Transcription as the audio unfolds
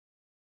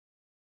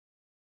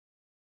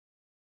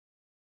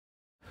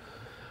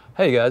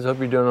Hey guys, hope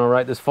you're doing all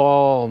right this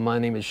fall. My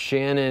name is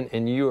Shannon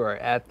and you are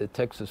at the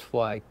Texas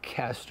Fly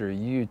Caster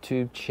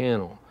YouTube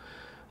channel.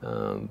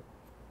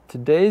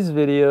 Today's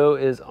video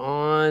is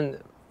on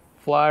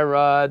fly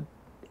rod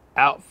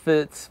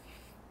outfits,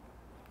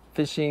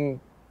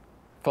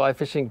 fly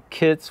fishing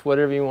kits,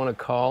 whatever you want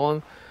to call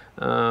them.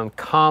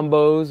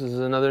 Combos is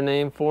another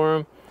name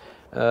for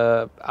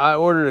them. I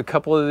ordered a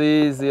couple of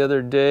these the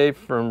other day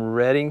from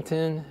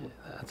Redington.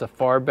 That's a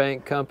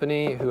Farbank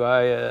company who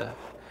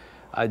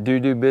I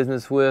do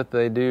business with.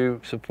 They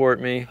do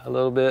support me a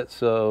little bit,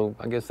 so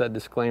I guess that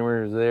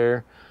disclaimer is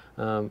there.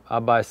 I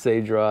buy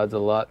sage rods a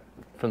lot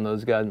from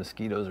those guys.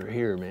 Mosquitoes are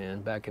here,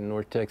 man, back in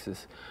North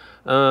Texas.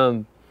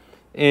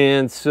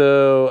 And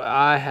so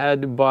I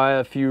had to buy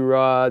a few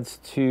rods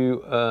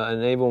to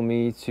enable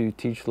me to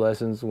teach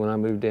lessons when I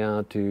moved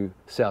down to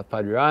South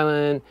Padre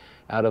Island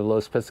out of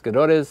Los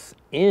Pescadores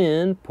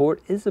in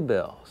Port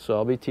Isabel. So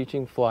I'll be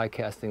teaching fly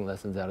casting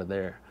lessons out of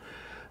there.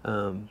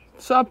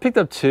 So I picked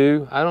up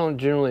two. I don't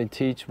generally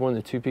teach more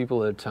than two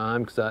people at a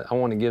time because I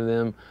want to give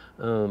them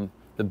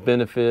the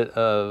benefit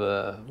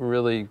of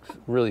really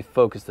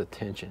focused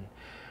attention.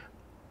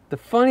 The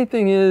funny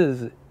thing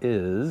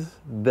is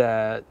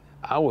that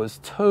I was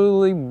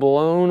totally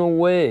blown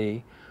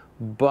away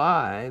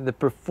by the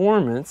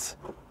performance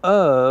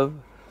of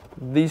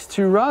these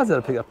two rods that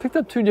I picked up. I picked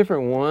up two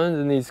different ones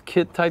in these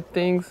kit type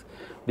things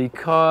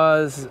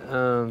because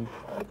I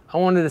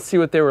wanted to see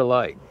what they were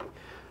like.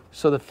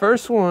 So the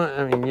first one,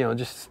 I mean, you know,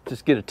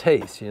 just get a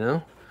taste, you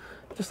know?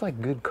 Just like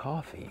good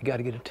coffee, you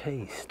gotta get a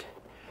taste.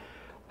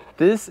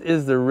 This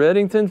is the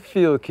Redington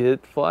Field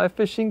Kit Fly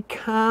Fishing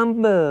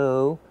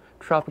Combo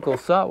Tropical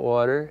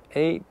Saltwater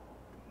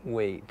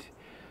 8-weight.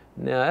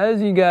 Now,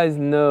 as you guys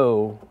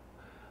know,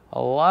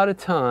 a lot of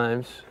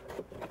times,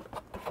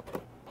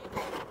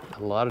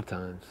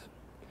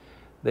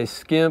 they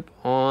skimp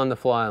on the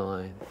fly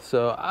line.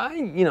 So I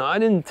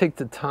didn't take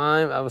the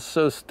time. I was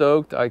so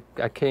stoked. I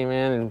came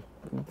in and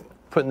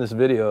putting this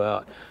video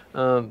out.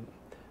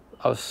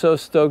 I was so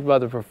stoked by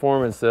the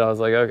performance that I was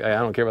like, okay, I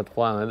don't care about the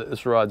fly line.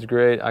 This rod's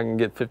great. I can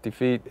get 50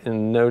 feet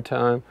in no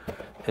time,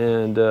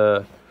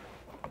 and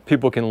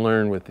people can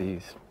learn with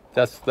these.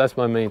 That's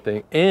my main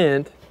thing.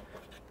 And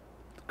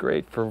it's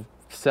great for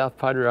South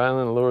Padre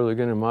Island, Lower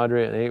Laguna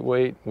Madre, an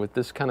 8-weight with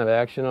this kind of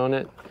action on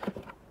it.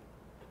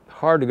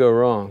 Hard to go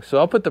wrong. So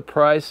I'll put the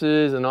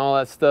prices and all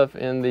that stuff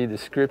in the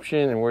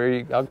description,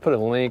 and I'll put a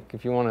link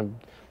if you want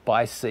to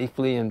buy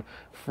safely and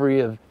free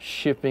of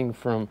shipping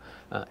from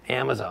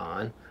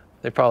Amazon.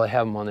 They probably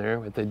have them on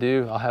there. If they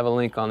do, I'll have a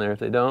link on there. If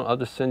they don't, I'll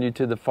just send you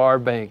to the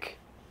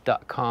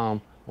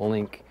farbank.com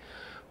link.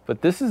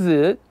 But this is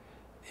it,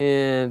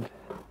 and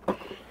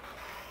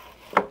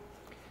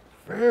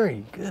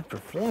very good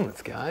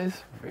performance,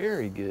 guys.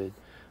 Very good.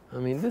 I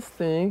mean, this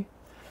thing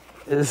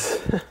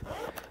is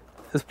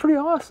is pretty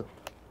awesome.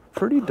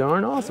 Pretty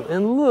darn awesome.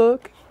 And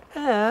look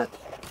at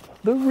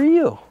the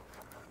reel.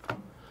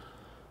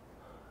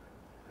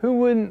 Who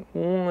wouldn't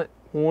want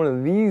one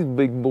of these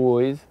big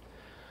boys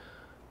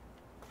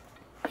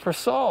for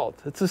salt?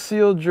 It's a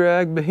seal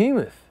drag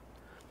Behemoth.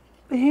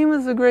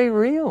 Behemoth's a great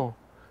reel.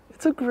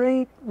 It's a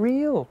great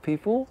reel,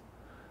 people.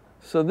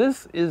 So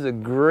this is a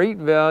great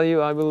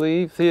value, I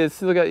believe. See, it's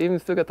still got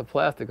the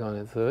plastic on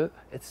it, so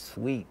it's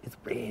sweet. It's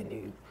brand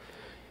new.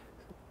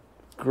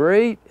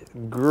 Great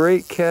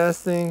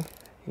casting.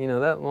 You know,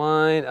 that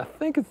line, I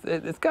think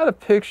it's got a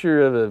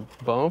picture of a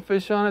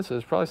bonefish on it, so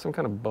it's probably some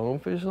kind of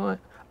bonefish line.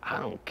 I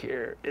don't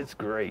care, it's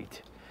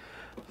great.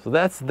 So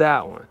that's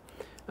that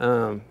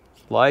one.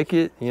 Like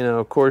it, you know,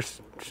 of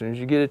course, as soon as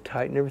you get it,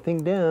 tighten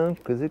everything down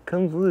because it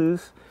comes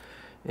loose.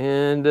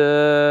 And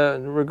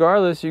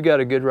regardless, you got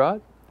a good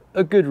rod,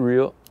 a good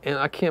reel, and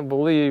I can't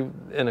believe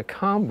in a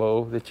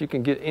combo that you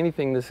can get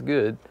anything this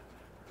good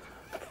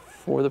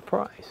for the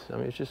price. I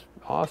mean, it's just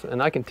awesome.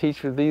 And I can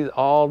teach with these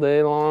all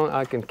day long.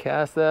 I can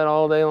cast that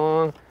all day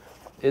long.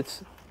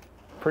 It's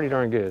pretty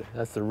darn good.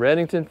 That's the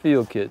Redington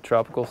Field Kit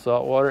Tropical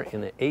Saltwater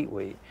in an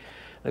 8-weight.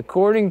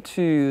 According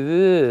to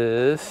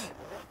this,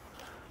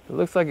 it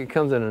looks like it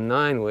comes in a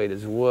 9-weight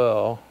as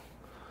well.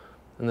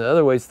 And the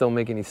other weights don't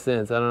make any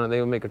sense. I don't know, they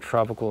would make a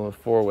tropical and a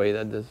 4-weight.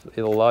 That is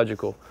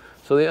illogical.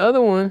 So the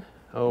other one,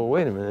 oh,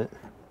 wait a minute.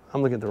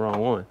 I'm looking at the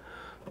wrong one.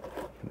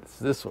 It's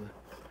this one.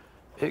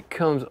 It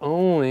comes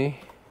only,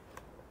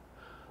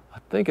 I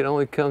think it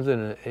only comes in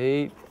an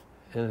 8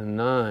 and a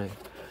 9.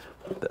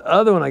 The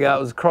other one I got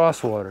was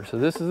Crosswater. So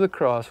this is a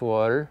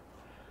Crosswater.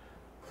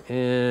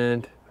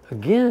 And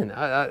again,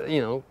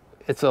 you know,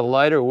 it's a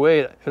lighter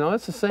weight. You know,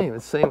 it's the same.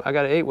 It's the same. I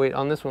got an 8-weight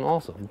on this one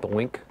also.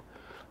 Doink,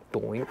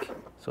 doink.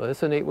 So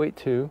it's an 8-weight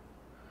too,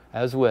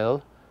 as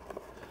well.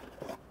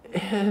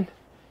 And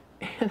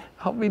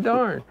I'll be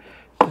darned.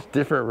 Just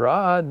different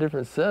rod,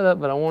 different setup,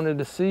 but I wanted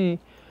to see,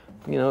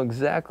 you know,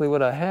 exactly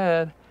what I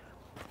had.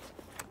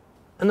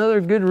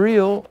 Another good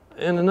reel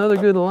and another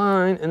good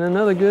line and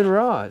another good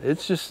rod.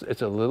 It's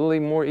a little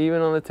more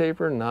even on the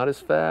taper, not as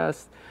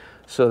fast.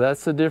 So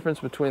that's the difference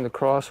between the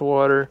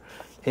Crosswater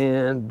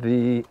and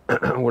the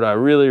what I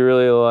really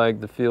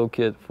like, the Field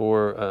Kit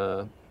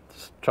for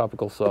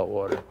tropical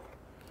saltwater.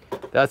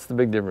 That's the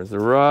big difference. The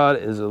rod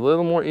is a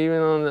little more even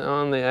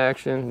on the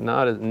action,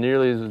 not as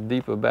nearly as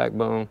deep a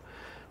backbone,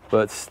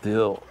 but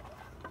still.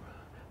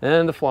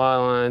 And the fly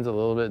line's a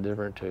little bit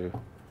different too.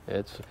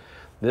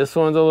 This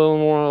one's a little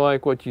more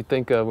like what you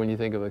think of when you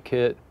think of a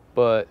kit,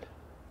 but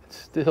it's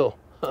still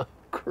a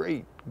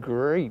great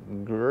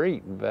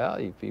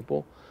value,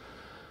 people.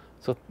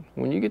 So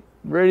when you get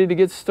ready to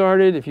get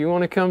started, if you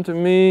want to come to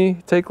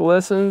me, take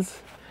lessons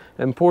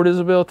in Port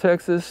Isabel,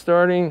 Texas,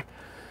 starting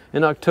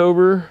in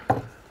October,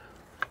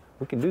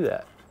 we can do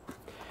that.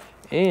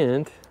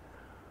 And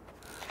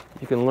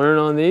you can learn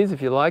on these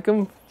if you like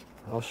them.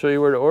 I'll show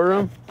you where to order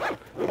them.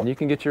 And you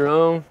can get your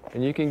own,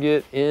 and you can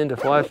get into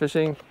fly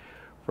fishing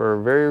for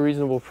a very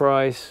reasonable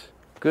price.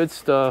 Good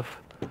stuff.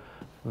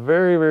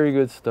 Very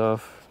good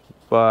stuff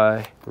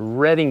by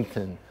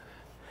Redington.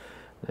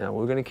 Now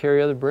we're going to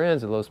carry other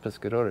brands of Los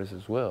Pescadores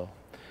as well.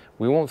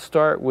 We won't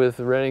start with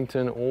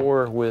Redington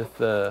or with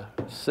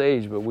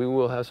Sage, but we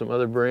will have some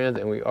other brands,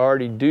 and we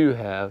already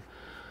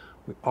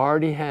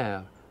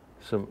have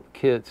some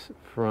kits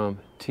from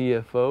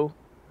TFO,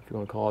 if you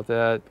want to call it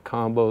that,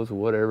 combos,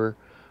 whatever.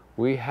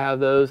 We have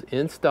those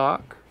in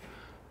stock,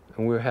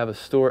 and we'll have a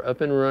store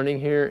up and running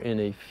here in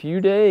a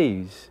few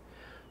days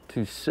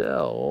to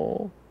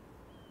sell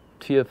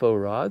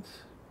TFO rods,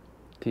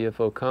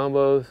 TFO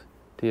combos,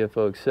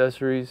 TFO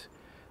accessories,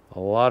 a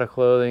lot of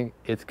clothing.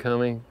 It's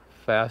coming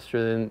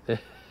faster than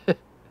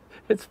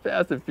it's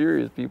fast and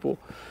furious, people.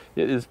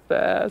 It is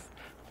fast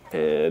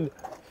and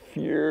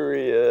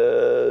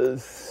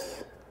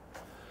furious.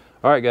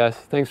 All right, guys,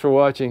 thanks for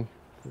watching.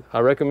 I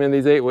recommend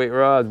these 8-weight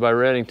rods by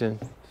Redington.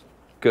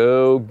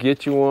 Go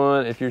get you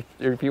one if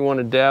you want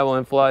to dabble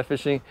in fly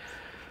fishing.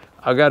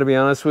 I got to be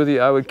honest with you,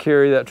 I would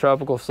carry that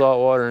tropical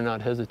saltwater and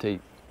not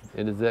hesitate.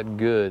 It is that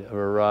good of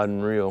a rod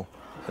and reel.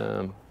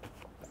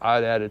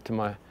 I'd add it to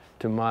my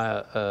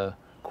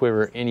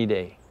quiver any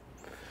day.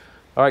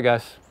 All right,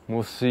 guys,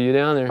 we'll see you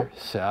down there.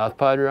 South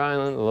Padre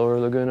Island, Lower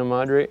Laguna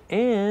Madre,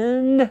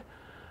 and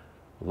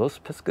Los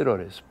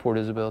Pescadores, Port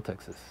Isabel,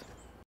 Texas.